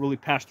bullet really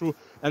passed through.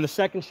 And the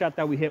second shot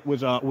that we hit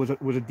was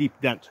a deep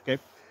dent. Okay,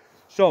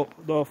 so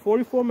the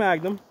 44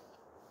 Magnum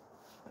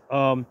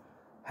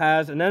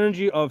has an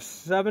energy of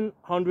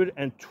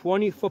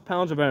 720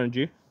 foot-pounds of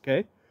energy.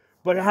 Okay,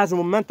 but it has a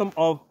momentum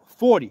of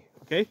 40.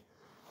 Okay,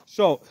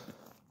 so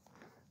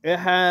it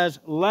has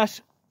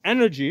less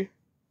energy,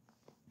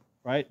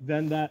 right,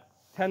 than that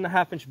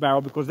 10.5-inch barrel,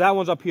 because that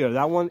one's up here.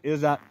 That one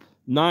is at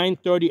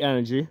 930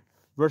 energy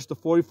versus the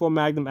 44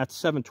 Magnum at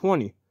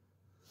 720.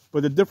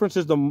 But the difference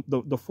is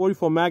the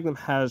 44 Magnum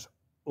has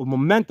a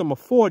momentum of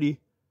 40,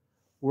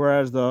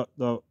 whereas the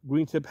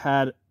green tip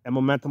had a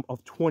momentum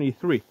of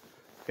 23.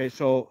 Okay,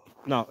 so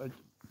now,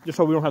 just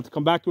so we don't have to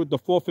come back to it, the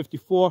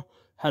 454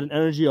 had an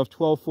energy of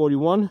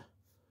 1241,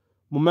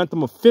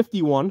 momentum of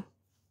 51,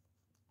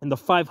 and the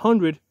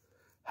 500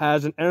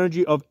 has an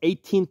energy of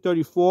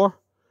 1834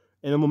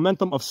 and a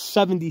momentum of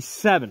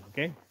 77.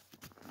 Okay,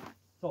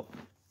 so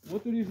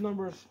what do these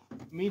numbers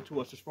mean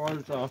to us as far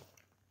as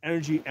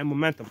energy and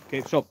momentum?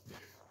 Okay, so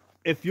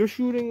if you're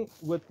shooting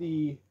with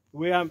the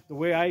way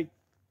I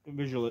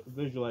visualize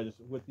this,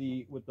 with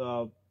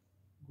the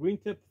green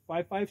tip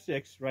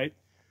 5.56, right?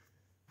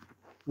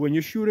 When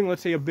you're shooting,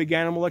 let's say, a big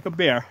animal like a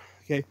bear,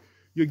 okay,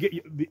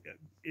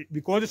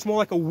 because it's more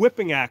like a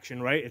whipping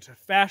action, right? It's a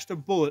faster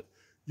bullet.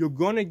 You're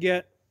gonna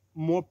get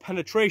more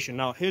penetration.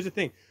 Now, here's the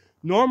thing.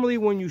 Normally,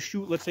 when you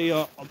shoot, let's say,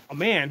 a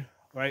man,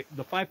 right,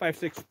 the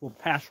 5.56 will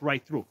pass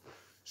right through.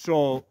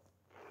 So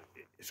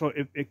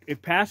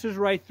it passes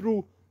right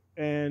through,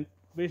 and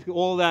basically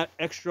all that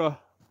extra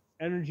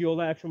energy, all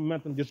that extra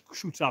momentum just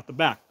shoots out the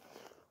back.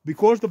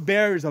 Because the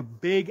bear is a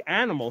big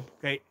animal,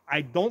 okay,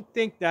 I don't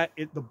think that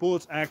the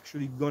bullet's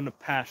actually going to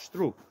pass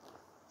through.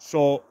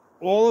 So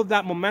all of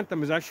that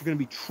momentum is actually going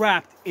to be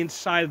trapped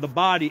inside of the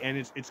body, and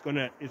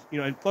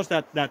and plus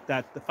that the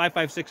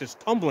 5.56 is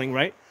tumbling,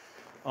 right?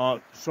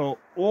 So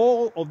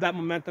all of that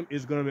momentum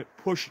is going to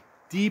push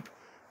deep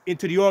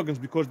into the organs,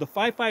 because the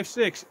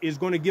 5.56 is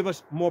going to give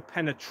us more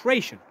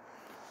penetration.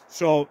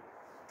 So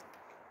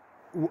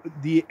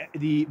the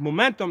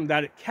momentum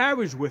that it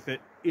carries with it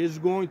is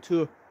going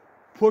to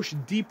push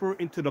deeper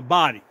into the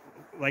body,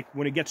 like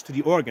when it gets to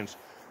the organs,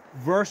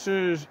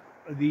 versus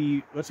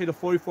let's say the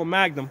 44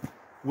 Magnum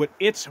with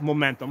its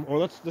momentum, or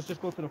let's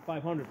just go to the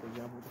 500, for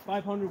example. The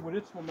 500 with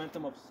its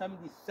momentum of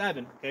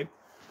 77, okay?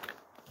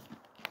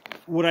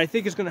 What I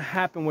think is going to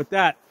happen with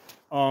that,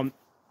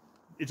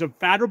 it's a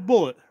fatter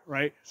bullet,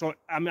 right? So,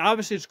 I mean,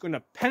 obviously it's going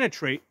to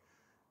penetrate,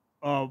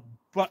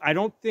 but I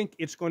don't think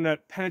it's going to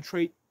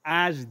penetrate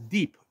as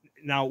deep.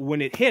 Now,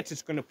 when it hits,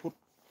 it's going to put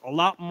a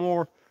lot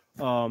more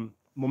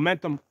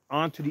momentum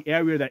onto the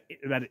area that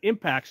it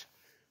impacts,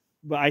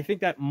 but I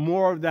think that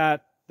more of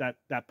that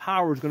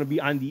power is going to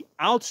be on the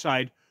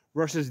outside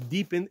versus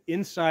deep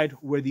inside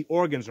where the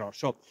organs are.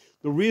 So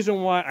the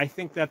reason why I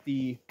think that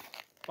the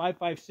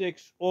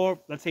 5.56, or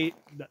let's say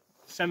the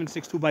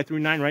 7.62 by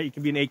 3.9, right? It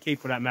can be an AK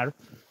for that matter.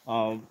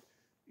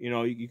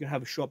 You can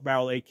have a short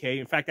barrel AK.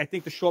 In fact, I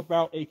think the short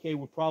barrel AK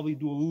would probably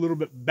do a little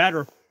bit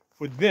better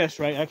for this,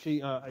 right?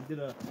 Actually, I did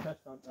a test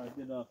on.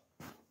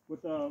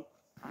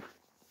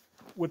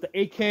 With the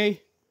AK.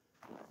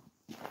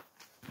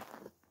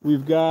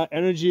 We've got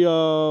energy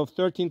of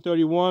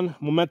 1331,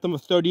 momentum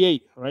of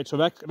 38, right? So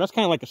that's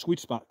kind of like a sweet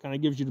spot. Kind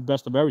of gives you the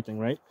best of everything,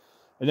 right?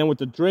 And then with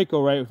the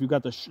Draco, right, if you've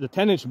got the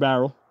 10-inch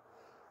barrel,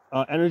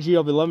 energy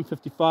of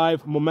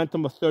 1155,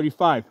 momentum of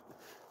 35.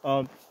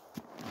 So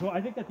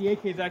I think that the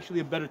AK is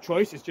actually a better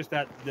choice. It's just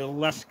that they're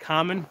less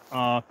common.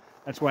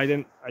 That's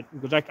why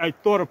because I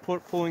thought of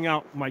pulling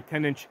out my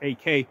 10-inch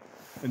AK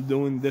and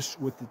doing this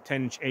with the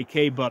 10-inch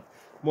AK, but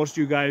most of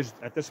you guys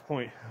at this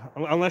point,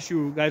 unless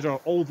you guys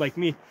are old like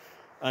me,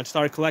 and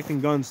started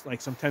collecting guns like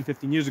some 10,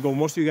 15 years ago,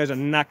 most of you guys are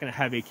not going to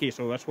have AK.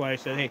 So that's why I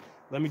said, hey,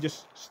 let me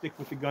just stick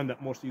with the gun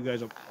that most of you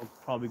guys are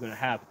probably going to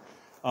have.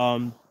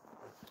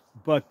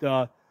 What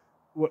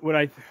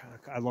I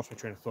lost my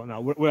train of thought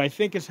now. What I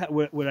think is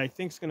going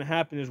to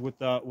happen is with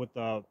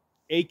the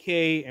AK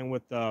and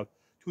with the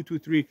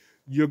 223,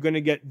 you're going to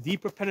get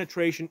deeper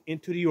penetration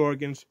into the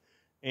organs,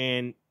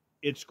 and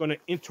it's going to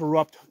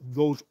interrupt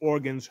those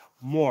organs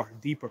more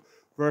deeper.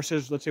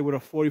 Versus, let's say, with a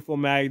 44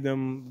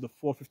 Magnum, the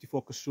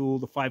 454 Casull,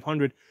 the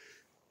 500,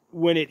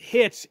 when it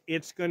hits,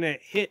 it's going to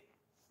hit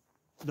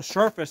the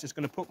surface. It's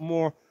going to put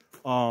more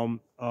of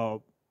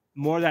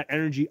that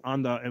energy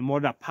and more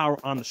of that power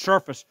on the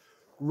surface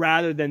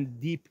rather than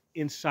deep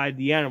inside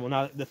the animal.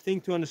 Now, the thing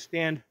to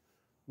understand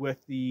with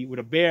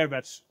a bear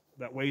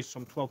that weighs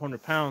some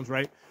 1,200 pounds,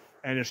 right,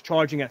 and is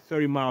charging at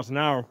 30 miles an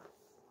hour,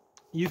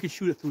 you can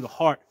shoot it through the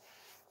heart,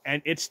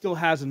 and it still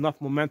has enough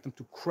momentum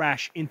to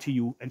crash into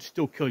you and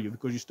still kill you,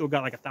 because you still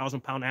got like a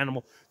 1,000-pound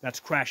animal that's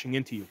crashing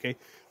into you, okay?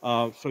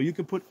 So you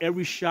can put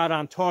every shot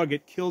on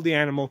target, kill the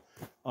animal,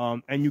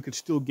 and you can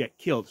still get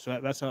killed. So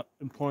that's an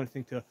important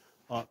thing to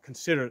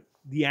consider,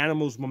 the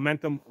animal's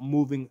momentum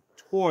moving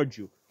towards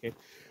you, okay?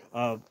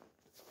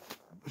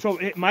 So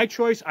my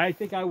choice, I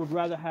think I would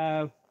rather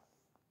have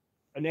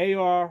an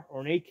AR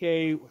or an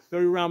AK with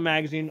 30-round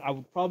magazine. I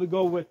would probably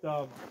go with,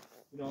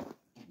 you know,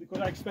 because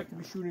I expect to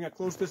be shooting at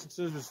close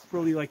distances. It's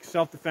really like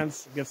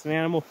self-defense against an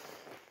animal.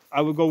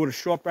 I would go with a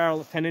short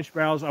barrel, 10-inch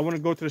barrels. I want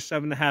to go to the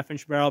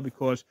 7.5-inch barrel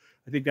because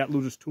I think that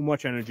loses too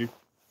much energy.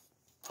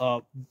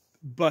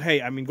 But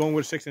hey, I mean, going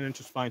with a 16-inch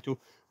is fine too.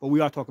 But we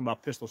are talking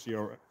about pistols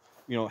here,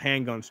 you know,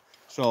 handguns.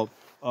 So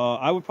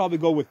I would probably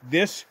go with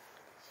this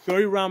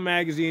 30-round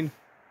magazine.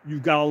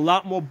 You've got a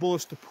lot more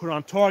bullets to put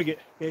on target,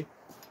 okay?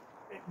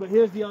 But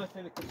here's the other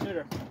thing to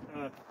consider.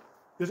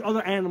 There's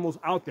other animals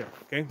out there,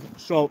 okay?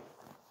 So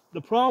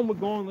the problem with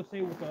going, let's say,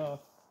 with the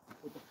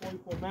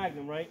 44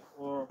 Magnum, right,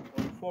 or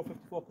the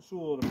 454 Casull,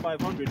 or the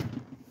 500,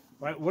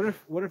 right? What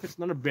if it's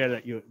another bear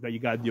that you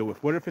got to deal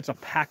with? What if it's a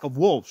pack of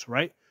wolves,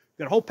 right?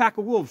 You got a whole pack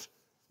of wolves,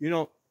 you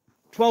know,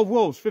 12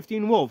 wolves,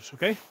 15 wolves,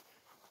 okay?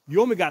 You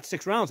only got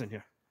 6 rounds in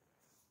here,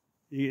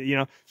 you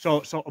know.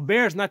 So a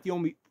bear is not the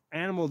only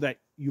animal that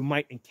you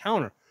might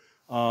encounter.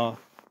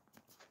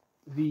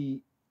 The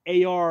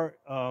AR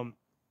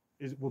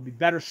will be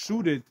better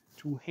suited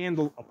to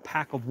handle a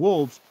pack of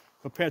wolves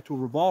compared to a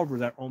revolver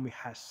that only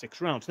has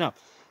 6 rounds. Now,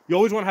 you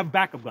always want to have a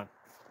backup gun.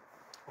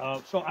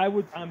 So I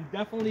would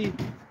definitely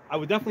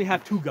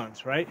have 2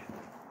 guns, right?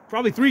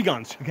 Probably 3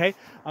 guns, okay?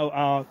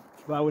 But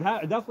I would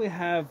definitely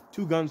have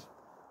 2 guns.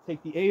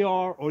 Take the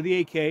AR or the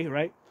AK,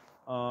 right?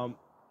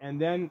 And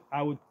then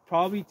I would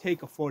probably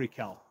take a 40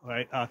 cal,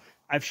 right?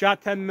 I've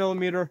shot 10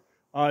 millimeter.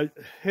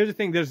 Here's the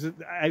thing: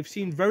 I've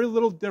seen very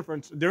little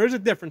difference. There is a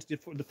difference. The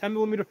 10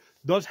 millimeter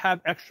does have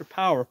extra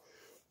power,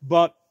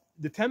 but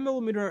the 10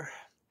 millimeter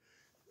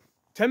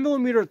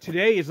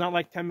today is not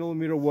like 10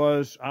 millimeter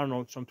was, I don't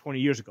know, some 20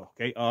 years ago.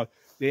 Okay,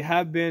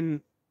 they've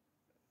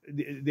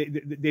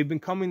been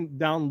coming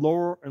down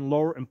lower and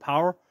lower in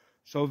power.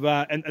 So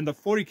that and the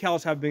 40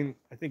 cals have been,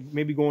 I think,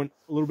 maybe going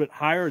a little bit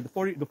higher. The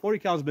 40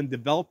 cal has been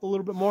developed a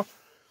little bit more.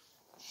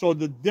 So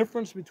the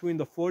difference between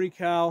the 40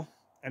 cal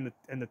and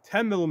the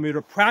 10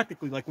 millimeter,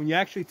 practically, like when you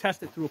actually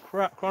test it through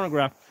a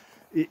chronograph,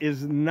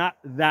 is not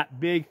that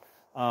big.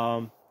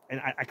 And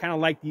I kind of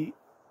like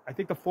I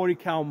think the 40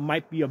 cal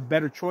might be a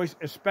better choice,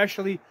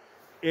 especially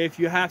if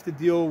you have to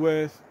deal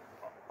with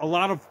a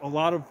lot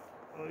of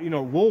you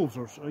know, wolves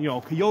or, you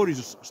know,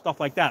 coyotes or stuff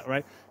like that,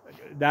 right?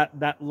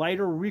 That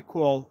lighter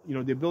recoil, you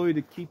know, the ability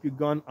to keep your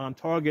gun on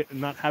target and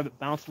not have it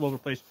bounce all over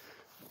the place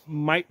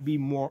might be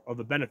more of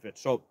a benefit.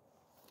 So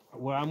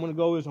where I'm going to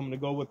go is I'm going to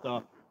go with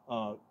the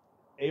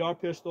AR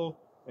pistol,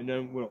 and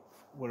then with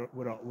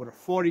a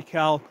 40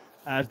 cal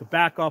as the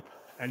backup,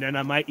 and then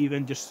I might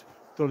even just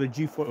throw the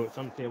G4. Oh, it's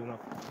on the table now.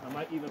 I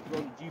might even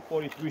throw the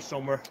G43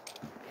 somewhere,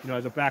 you know,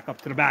 as a backup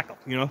to the backup.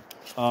 You know,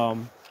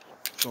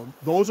 so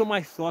those are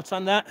my thoughts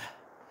on that.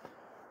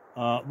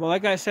 Well,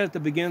 like I said at the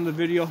beginning of the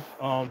video,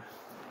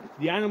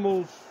 the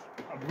animals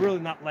are really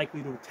not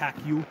likely to attack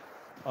you.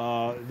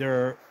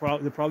 They're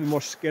probably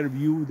more scared of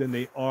you than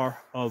they are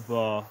of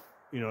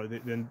you know,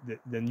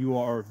 than you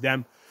are of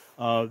them.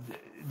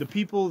 The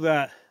people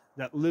that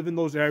live in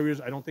those areas,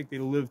 I don't think they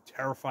live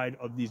terrified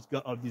of these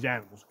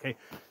animals. Okay,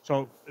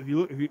 so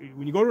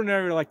when you go to an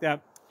area like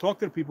that, talk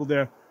to the people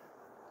there,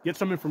 get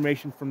some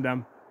information from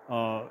them,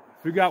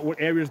 figure out what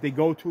areas they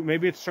go to.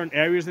 Maybe it's certain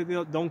areas that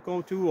they don't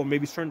go to, or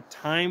maybe certain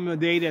time of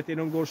day that they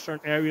don't go to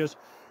certain areas.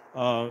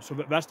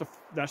 So that's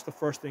the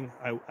first thing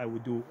I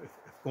would do if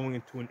going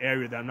into an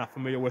area that I'm not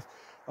familiar with.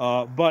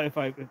 But if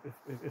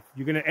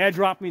you're going to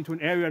airdrop me into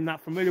an area I'm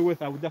not familiar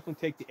with, I would definitely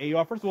take the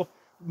AR. First of all,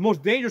 the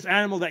most dangerous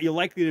animal that you're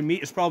likely to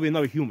meet is probably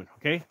another human,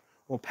 okay?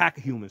 Or a pack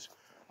of humans.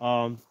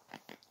 So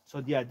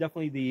yeah,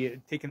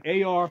 definitely take an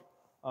AR.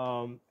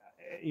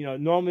 You know,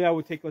 normally I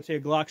would take, let's say, a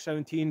Glock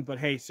 17, but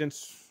hey,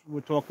 since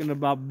we're talking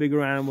about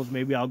bigger animals,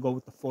 maybe I'll go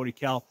with the 40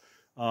 cal,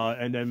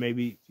 and then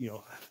maybe, you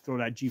know, throw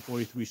that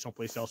G43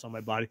 someplace else on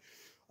my body.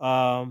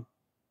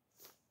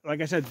 Like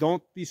I said,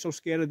 don't be so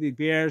scared of the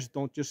bears.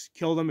 Don't just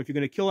kill them. If you're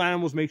going to kill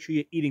animals, make sure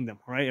you're eating them,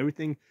 right?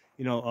 Everything,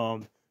 you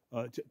know,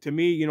 to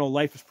me, you know,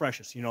 life is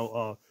precious, you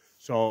know,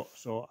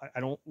 so I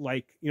don't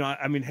like, you know,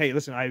 I mean, hey,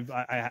 listen,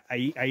 I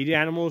eat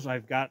animals.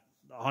 I've got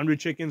 100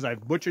 chickens.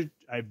 I've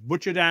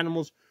butchered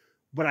animals,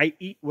 but I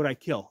eat what I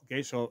kill.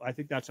 Okay, so I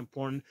think that's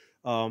important,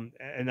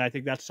 and I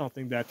think that's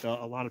something that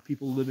a lot of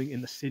people living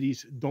in the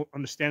cities don't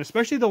understand,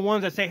 especially the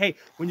ones that say, hey,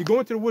 when you go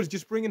into the woods,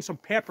 just bring in some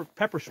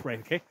pepper spray.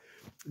 Okay,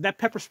 that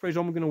pepper spray is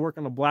only going to work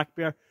on a black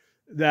bear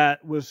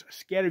that was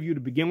scared of you to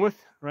begin with,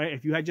 right?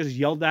 If you had just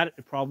yelled at it,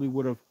 it probably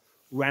would have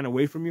ran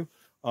away from you.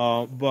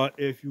 But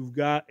if you've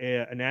got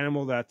an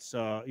animal that's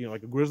you know,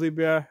 like a grizzly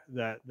bear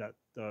that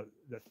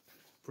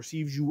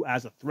perceives you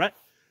as a threat,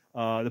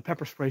 the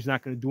pepper spray is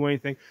not going to do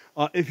anything.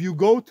 If you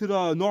go to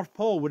the North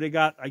Pole where they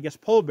got, I guess,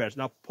 polar bears.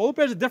 Now, polar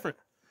bears are different.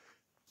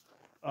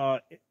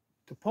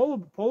 To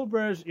to polar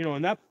bears, you know,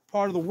 in that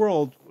part of the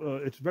world,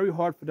 it's very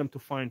hard for them to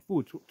find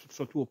food.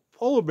 So to a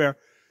polar bear,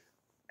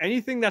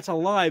 anything that's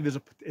alive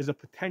is a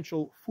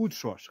potential food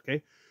source.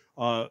 Okay,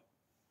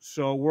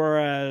 so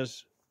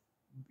whereas,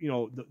 you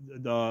know,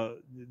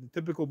 the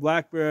typical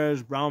black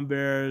bears, brown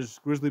bears,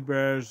 grizzly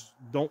bears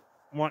don't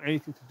want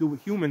anything to do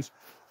with humans,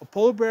 a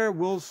polar bear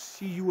will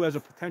see you as a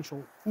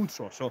potential food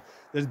source. So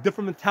there's a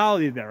different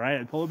mentality there, right?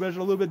 And polar bears are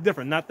a little bit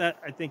different. Not that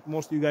I think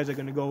most of you guys are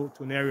going to go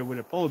to an area where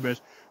they're polar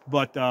bears,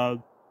 but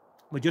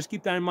just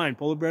keep that in mind.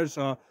 Polar bears,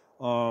 you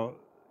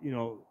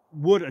know,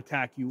 would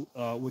attack you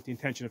with the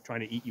intention of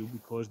trying to eat you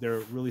because they're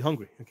really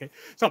hungry. Okay,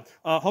 so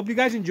hope you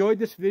guys enjoyed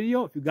this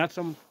video. If you got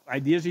some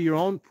ideas of your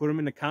own, put them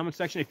in the comment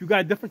section. If you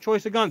got a different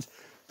choice of guns,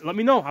 let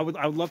me know. I would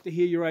love to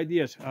hear your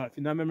ideas. If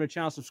you're not a member of the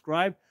channel,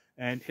 subscribe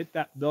and hit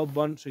that bell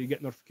button so you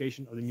get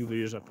notification of the new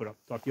videos I put up.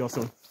 Talk to you all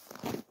soon.